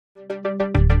To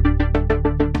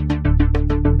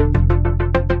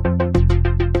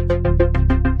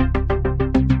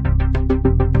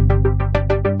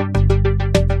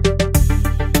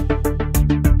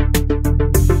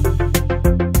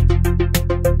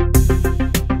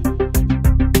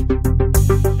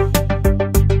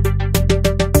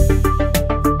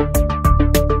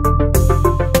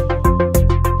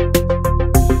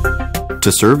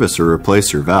service or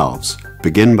replace your valves,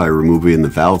 begin by removing the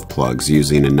valve plugs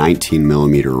using a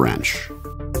 19mm wrench.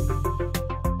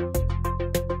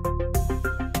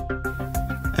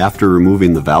 After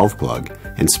removing the valve plug,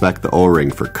 inspect the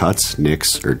O-ring for cuts,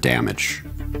 nicks, or damage.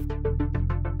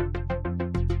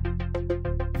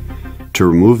 To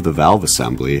remove the valve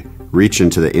assembly, reach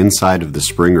into the inside of the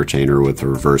spring retainer with the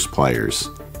reverse pliers.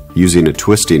 Using a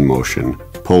twisting motion,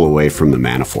 pull away from the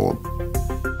manifold.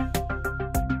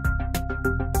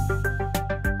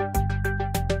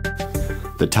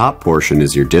 The top portion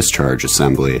is your discharge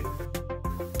assembly.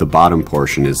 The bottom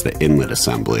portion is the inlet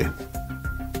assembly.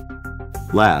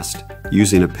 Last,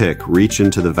 using a pick, reach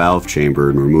into the valve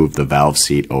chamber and remove the valve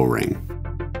seat O-ring.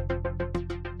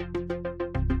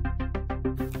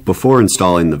 Before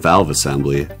installing the valve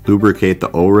assembly, lubricate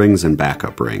the O-rings and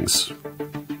backup rings.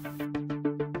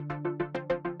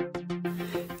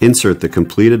 Insert the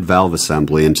completed valve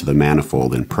assembly into the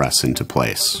manifold and press into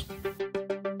place.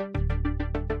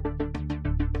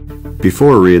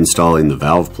 Before reinstalling the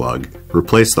valve plug,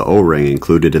 replace the O-ring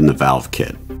included in the valve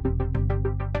kit.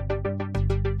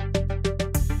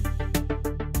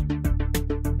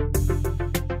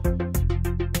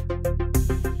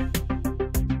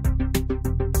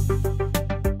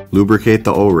 Lubricate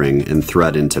the O-ring and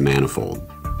thread into manifold.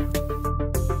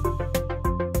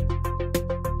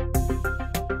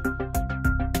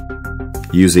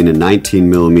 Using a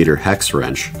 19mm hex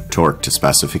wrench, torque to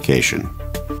specification.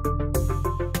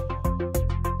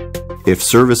 If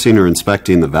servicing or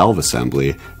inspecting the valve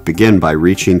assembly, begin by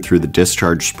reaching through the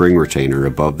discharge spring retainer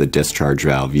above the discharge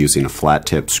valve using a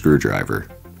flat-tip screwdriver.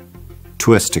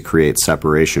 Twist to create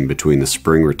separation between the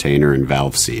spring retainer and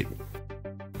valve seat.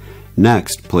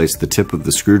 Next, place the tip of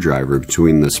the screwdriver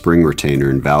between the spring retainer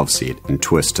and valve seat and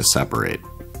twist to separate.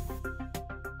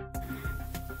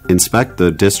 Inspect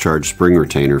the discharge spring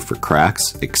retainer for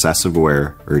cracks, excessive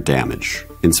wear, or damage.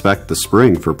 Inspect the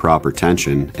spring for proper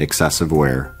tension, excessive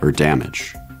wear, or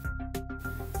damage.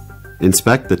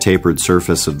 Inspect the tapered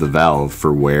surface of the valve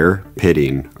for wear,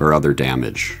 pitting, or other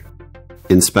damage.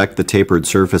 Inspect the tapered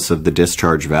surface of the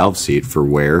discharge valve seat for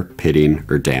wear, pitting,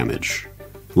 or damage.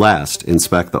 Last,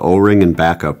 inspect the O-ring and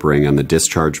backup ring on the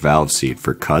discharge valve seat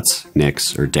for cuts,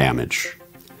 nicks, or damage.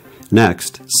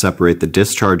 Next, separate the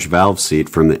discharge valve seat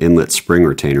from the inlet spring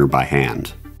retainer by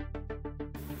hand.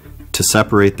 To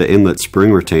separate the inlet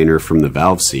spring retainer from the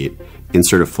valve seat,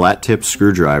 insert a flat-tip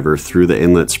screwdriver through the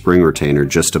inlet spring retainer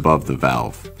just above the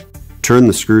valve. Turn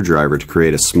the screwdriver to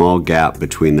create a small gap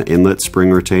between the inlet spring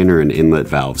retainer and inlet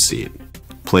valve seat.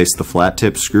 Place the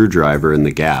flat-tip screwdriver in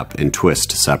the gap and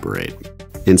twist to separate.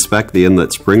 Inspect the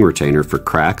inlet spring retainer for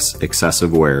cracks,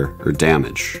 excessive wear, or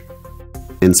damage.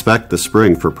 Inspect the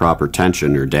spring for proper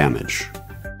tension or damage.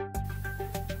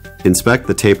 Inspect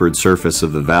the tapered surface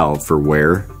of the valve for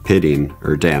wear, pitting,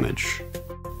 or damage.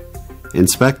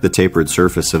 Inspect the tapered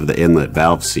surface of the inlet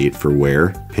valve seat for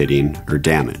wear, pitting, or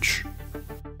damage.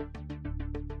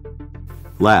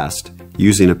 Last,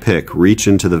 using a pick, reach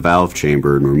into the valve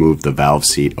chamber and remove the valve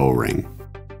seat O-ring.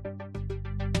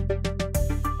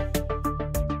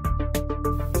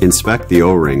 Inspect the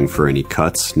O-ring for any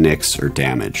cuts, nicks, or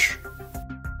damage.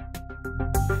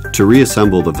 To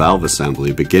reassemble the valve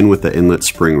assembly, begin with the inlet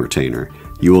spring retainer.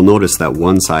 You will notice that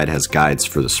one side has guides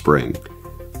for the spring.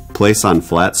 Place on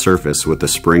flat surface with the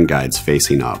spring guides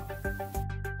facing up.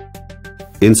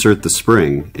 Insert the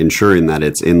spring, ensuring that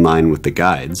it's in line with the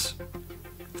guides,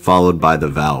 followed by the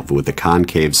valve with the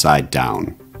concave side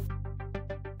down.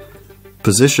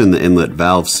 Position the inlet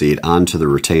valve seat onto the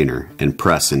retainer and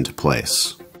press into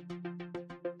place.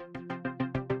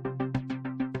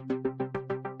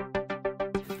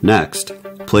 Next,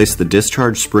 place the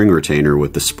discharge spring retainer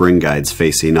with the spring guides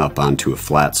facing up onto a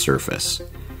flat surface.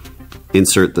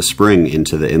 Insert the spring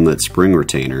into the inlet spring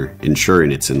retainer,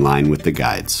 ensuring it's in line with the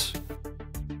guides.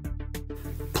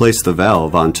 Place the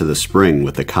valve onto the spring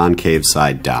with the concave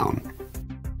side down.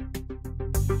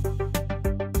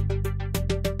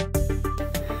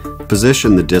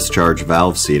 Position the discharge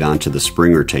valve seat onto the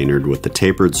spring retainer with the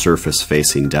tapered surface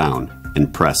facing down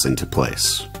and press into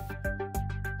place.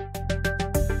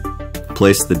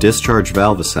 Place the discharge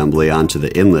valve assembly onto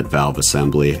the inlet valve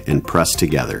assembly and press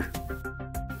together.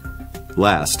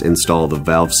 Last, install the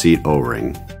valve seat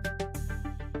O-ring.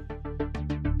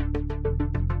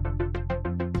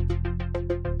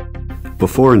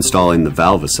 Before installing the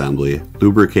valve assembly,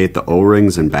 lubricate the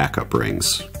O-rings and backup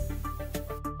rings.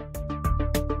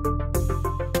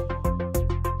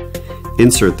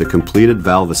 Insert the completed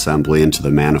valve assembly into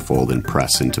the manifold and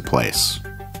press into place.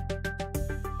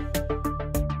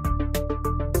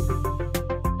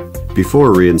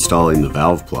 Before reinstalling the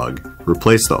valve plug,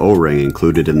 replace the O-ring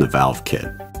included in the valve kit.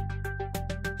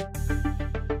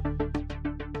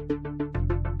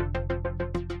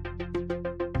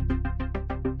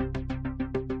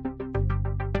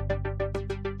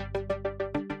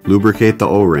 Lubricate the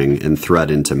O-ring and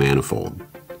thread into manifold.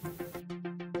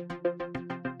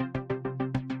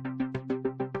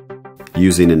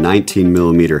 Using a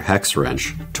 19mm hex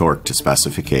wrench, torque to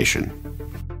specification.